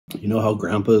You know how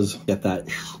grandpas get that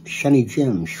Shunny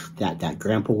Jim, that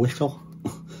grandpa whistle?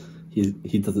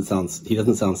 he doesn't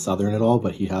sound southern at all,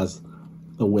 but he has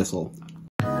the whistle.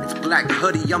 It's Black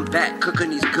Hoody, I'm back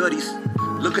cooking these goodies.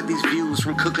 Look at these views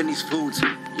from cooking these foods.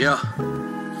 Yeah.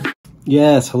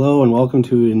 Yes, hello and welcome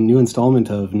to a new installment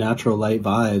of Natural Light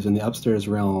Vibes in the upstairs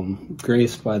realm,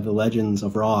 graced by the legends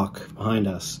of rock behind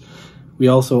us. We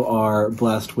also are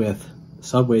blessed with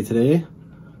Subway today.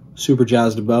 Super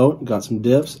jazzed about, got some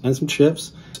dips and some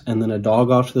chips, and then a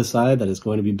dog off to the side that is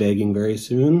going to be begging very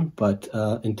soon. But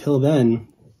until then,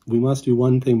 we must do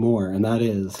one thing more, and that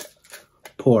is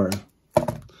pour.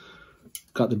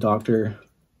 Got the Dr.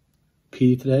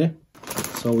 P today,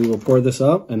 so we will pour this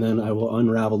up, and then I will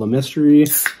unravel the mystery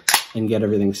and get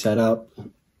everything set up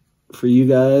for you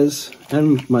guys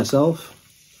and myself,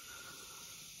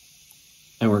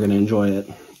 and we're going to enjoy it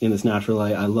in this natural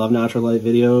light. I love natural light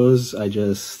videos.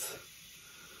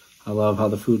 I love how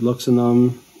the food looks in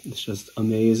them. It's just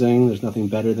amazing. There's nothing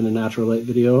better than a natural light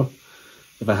video.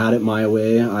 If I had it my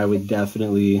way, I would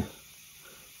definitely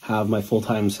have my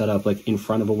full-time setup like in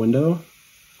front of a window.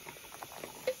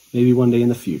 Maybe one day in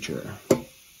the future.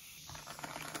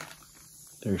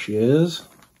 There she is.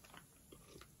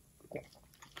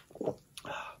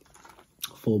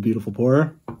 Full beautiful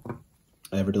pour.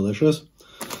 Ever delicious.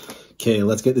 Okay,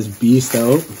 let's get this beast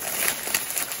out.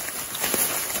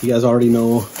 You guys already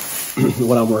know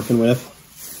what I'm working with.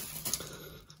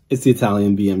 It's the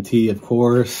Italian BMT, of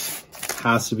course.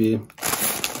 Has to be.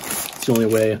 It's the only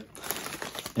way.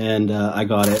 And I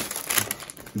got it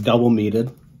double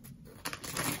meated.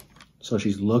 So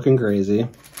she's looking crazy.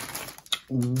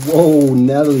 Whoa,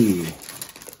 Nelly.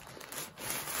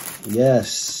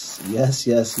 Yes, yes,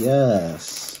 yes,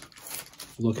 yes.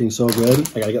 Looking so good.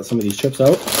 I gotta get some of these chips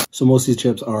out. So most of these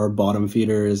chips are bottom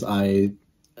feeders. I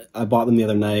bought them the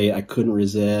other night. I couldn't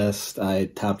resist. I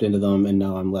tapped into them and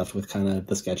now I'm left with kind of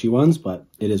the sketchy ones, but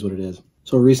it is what it is.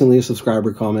 So recently a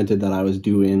subscriber commented that I was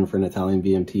due in for an Italian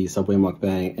BMT Subway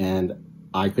mukbang, and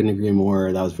I couldn't agree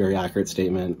more. That was a very accurate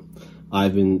statement.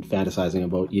 I've been fantasizing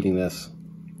about eating this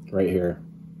right here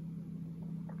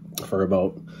for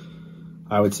about,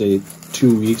 I would say,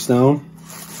 2 weeks now.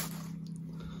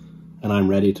 And I'm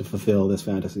ready to fulfill this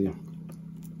fantasy.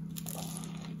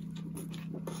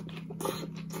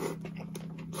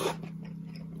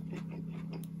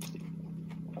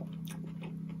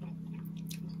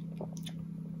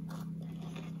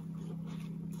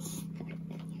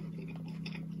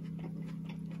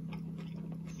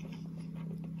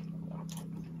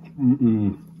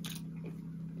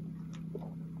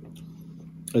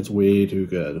 It's way too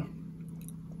good.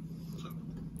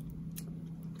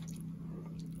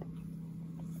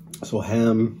 So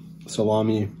ham,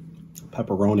 salami,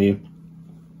 pepperoni,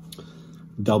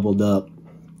 doubled up.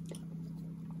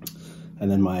 And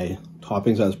then my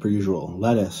toppings as per usual: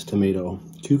 lettuce, tomato,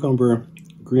 cucumber,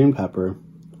 green pepper,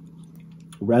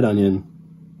 red onion,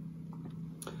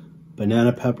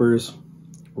 banana peppers,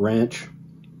 ranch,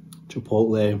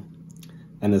 chipotle,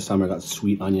 and this time I got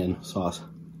sweet onion sauce.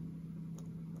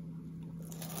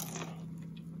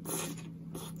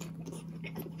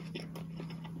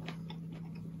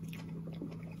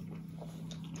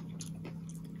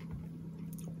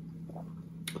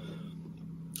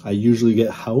 I usually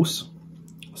get house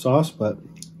sauce, but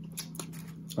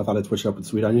I thought I'd switch it up with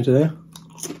sweet onion today.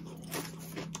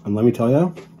 And let me tell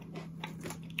you,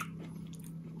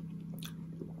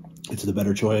 it's the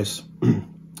better choice.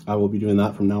 I will be doing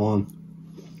that from now on.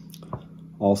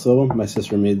 Also, my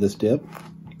sister made this dip.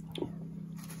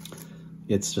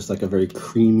 It's just like a very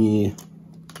creamy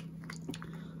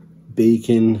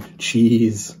bacon,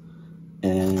 cheese,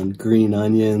 and green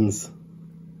onions.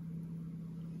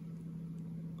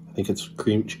 I think it's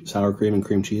sour cream and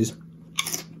cream cheese.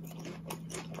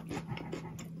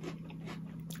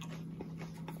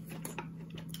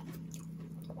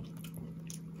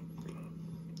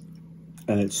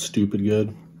 And it's stupid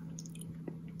good.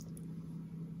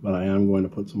 But I am going to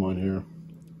put some on here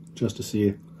just to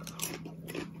see.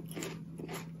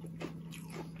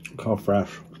 Look how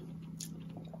fresh.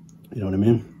 You know what I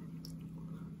mean?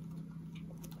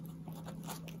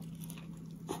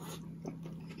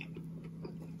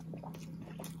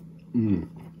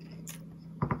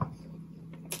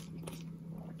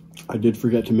 I did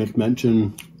forget to make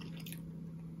mention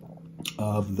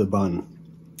of the bun.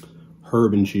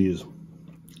 Herb and cheese.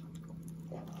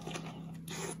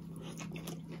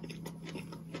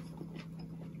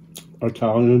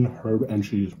 Italian herb and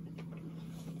cheese.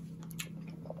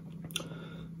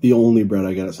 The only bread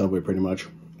I get at Subway, pretty much.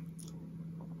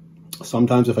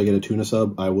 Sometimes if I get a tuna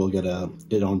sub, I will get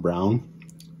it on brown.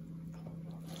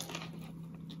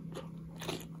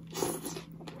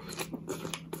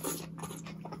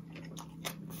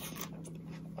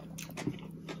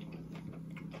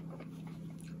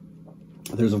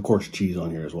 There's, of course, cheese on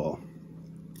here as well.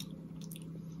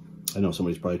 I know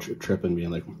somebody's probably tripping, being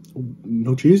like,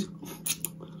 no cheese?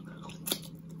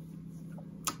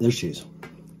 There's cheese.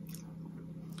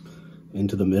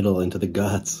 Into the middle, into the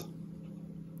guts.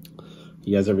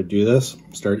 You guys ever do this?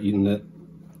 Start eating it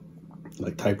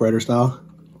like typewriter style?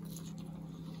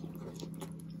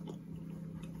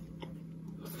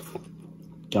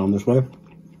 Down this way.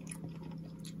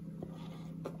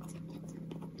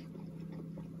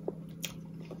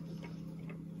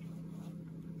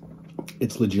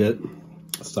 It's legit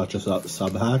such a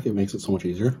sub hack. It makes it so much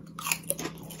easier.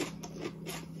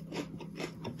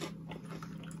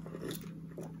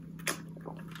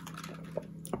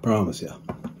 I promise you.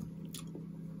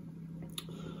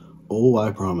 Oh,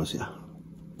 I promise you.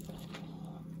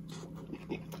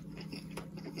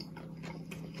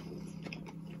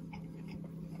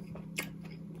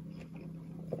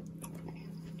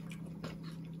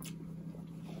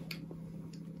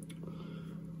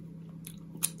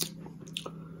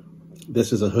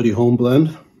 This is a Hoody home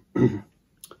blend.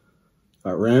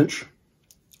 Got ranch,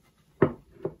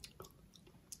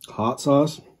 hot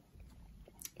sauce,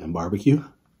 and barbecue.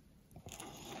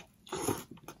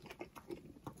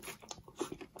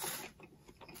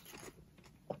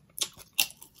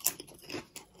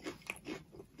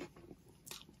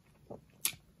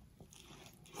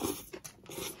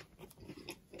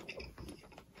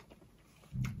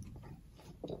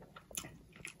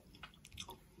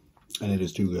 And it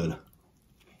is too good.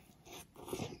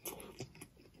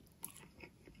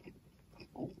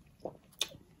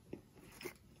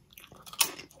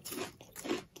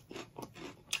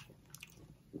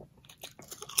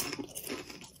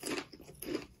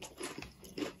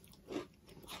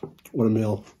 What a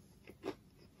meal.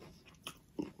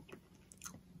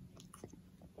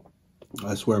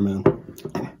 I swear, man.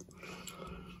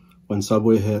 When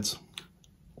Subway hits,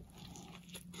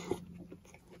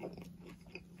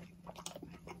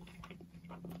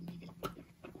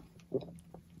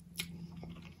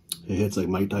 it hits like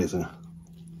Mike Tyson.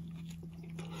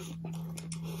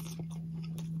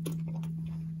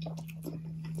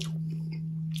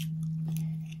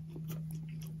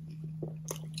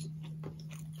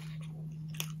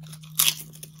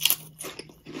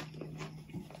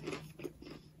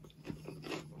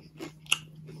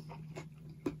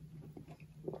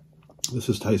 This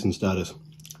is Tyson status.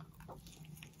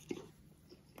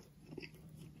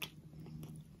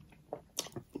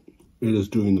 It is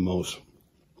doing the most.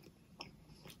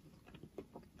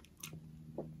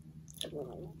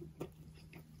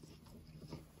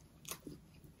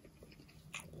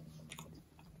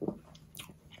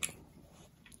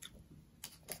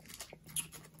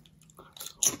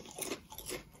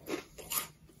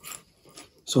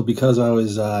 So because I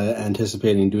was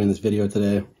anticipating doing this video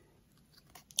today,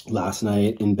 last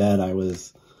night in bed I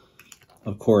was,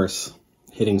 of course,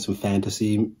 hitting some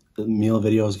fantasy meal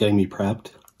videos, getting me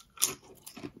prepped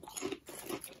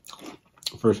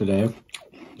for today.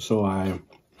 So I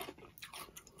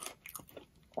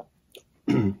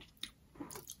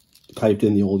typed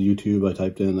in the old YouTube, I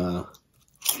typed in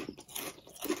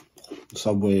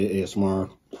Subway ASMR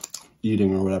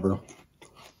eating or whatever,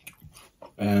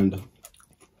 and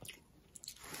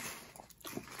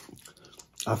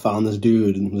I found this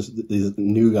dude, this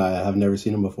new guy. I have never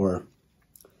seen him before.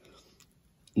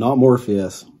 Not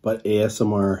Morpheus, but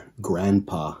ASMR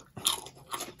Grandpa.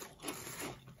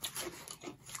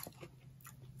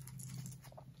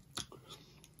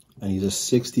 And he's a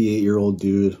 68-year-old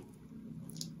dude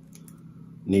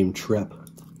named Trip.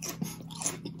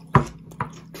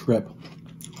 Trip.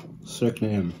 Sick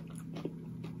name.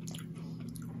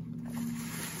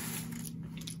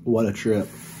 What a trip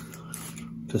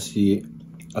to see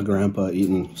a grandpa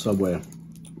eating Subway.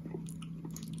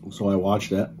 So I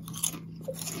watched it.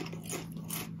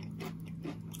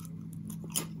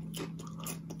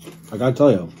 I gotta tell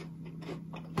you,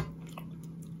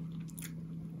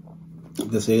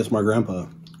 this ASMR grandpa,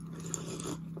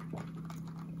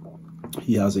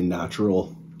 he has a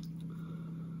natural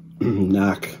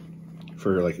knack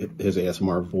for like his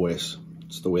ASMR voice.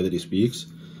 It's the way that he speaks.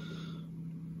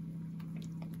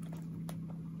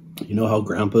 You know how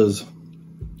grandpas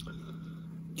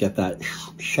get that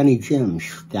Shunny Jim,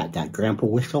 that grandpa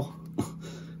whistle?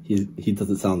 he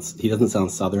doesn't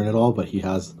sound southern at all, but he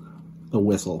has the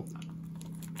whistle.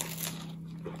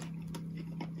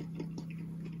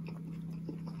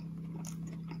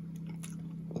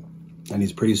 And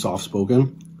he's pretty soft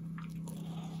spoken.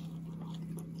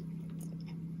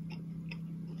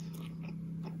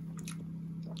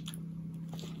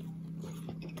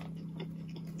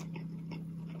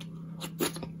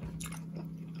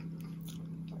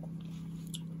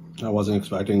 I wasn't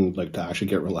expecting like to actually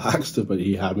get relaxed, but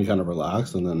he had me kind of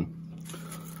relaxed, and then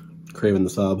craving the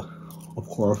sub, of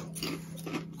course.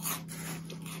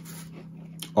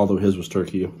 Although his was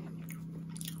turkey.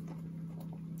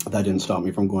 That didn't stop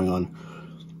me from going on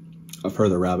a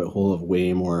further rabbit hole of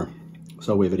way more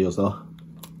Subway videos though.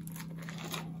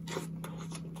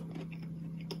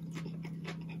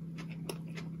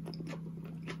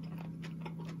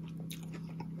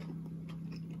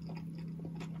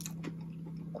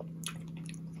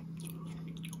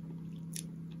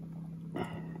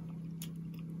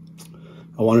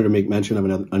 I wanted to make mention of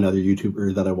another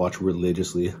YouTuber that I watch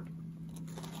religiously.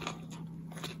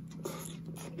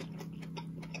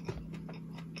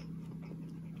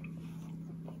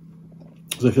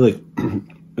 Because I feel like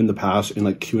in the past, in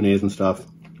like Q&As and stuff,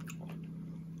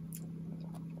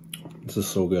 this is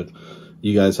so good.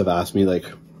 You guys have asked me like,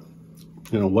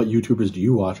 you know, what YouTubers do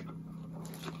you watch?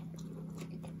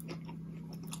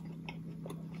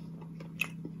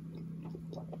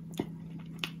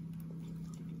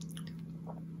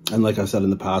 And like I said in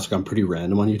the past, I'm pretty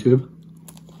random on YouTube.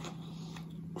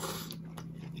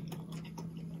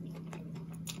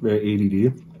 Very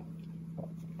ADD.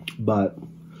 But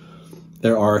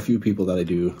there are a few people that I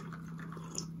do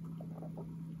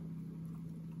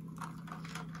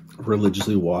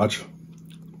religiously watch.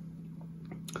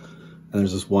 And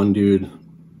there's this one dude,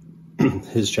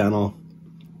 his channel,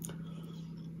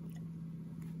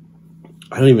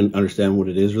 I don't even understand what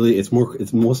it is really. It's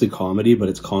mostly comedy, but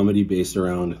it's comedy based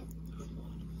around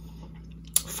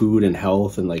food and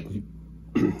health, and like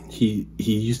he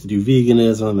used to do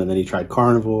veganism, and then he tried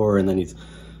carnivore, and then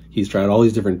he's tried all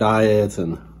these different diets.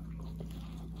 And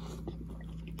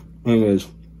anyways,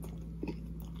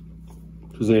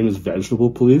 his name is Vegetable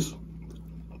Police,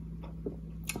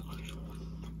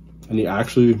 and he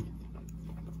actually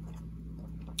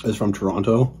is from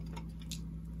Toronto.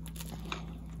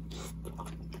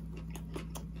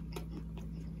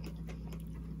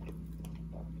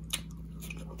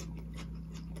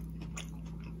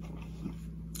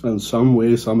 And some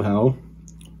way, somehow,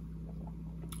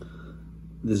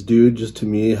 this dude just to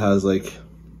me has like,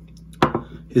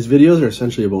 his videos are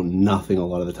essentially about nothing a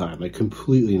lot of the time, like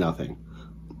completely nothing.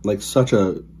 Like such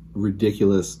a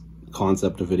ridiculous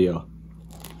concept of video.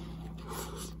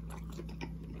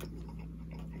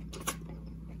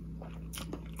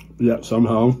 Yeah,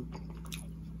 somehow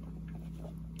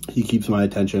he keeps my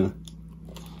attention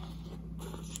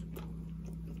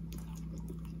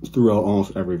throughout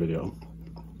almost every video.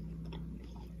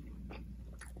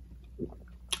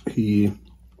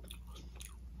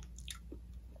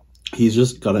 He's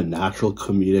just got a natural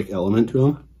comedic element to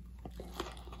him.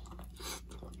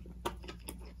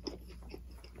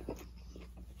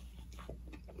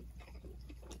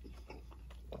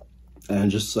 And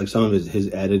just like some of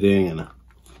his editing and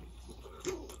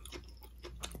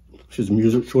his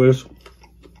music choice.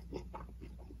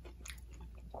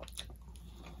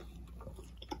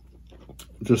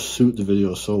 Just suit the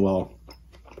video so well.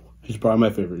 He's probably my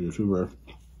favorite YouTuber.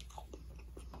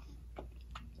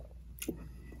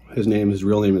 His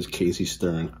real name is Casey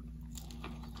Stern.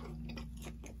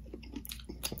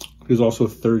 He's also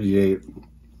 38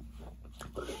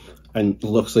 and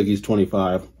looks like he's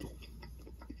 25.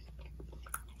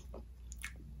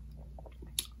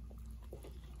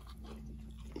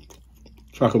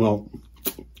 Check him out.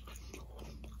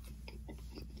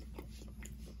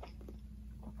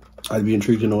 I'd be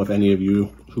intrigued to know if any of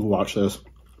you who watch this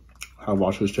have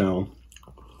watched his channel.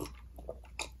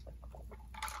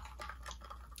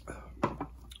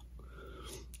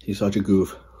 He's such a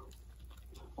goof.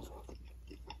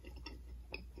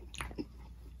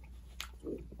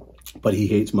 But he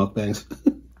hates mukbangs.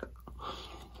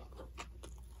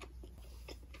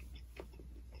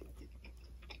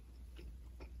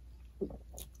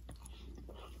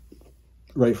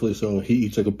 Rightfully so. He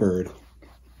eats like a bird.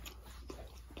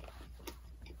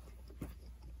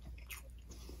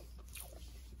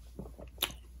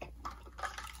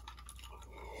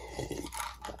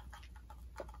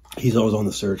 He's always on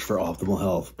the search for optimal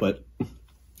health, but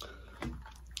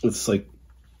it's like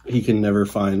he can never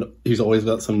find, he's always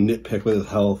got some nitpick with his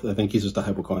health. I think he's just a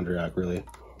hypochondriac, really.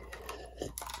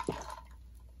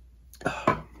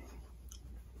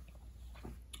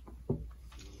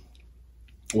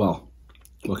 Well,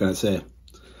 what can I say?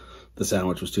 The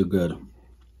sandwich was too good.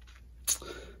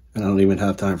 And I don't even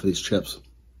have time for these chips.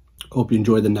 Hope you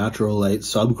enjoyed the natural light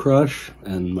sub crush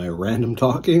and my random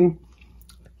talking.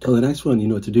 Till the next one, you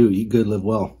know what to do. Eat good, live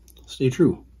well. Stay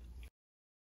true.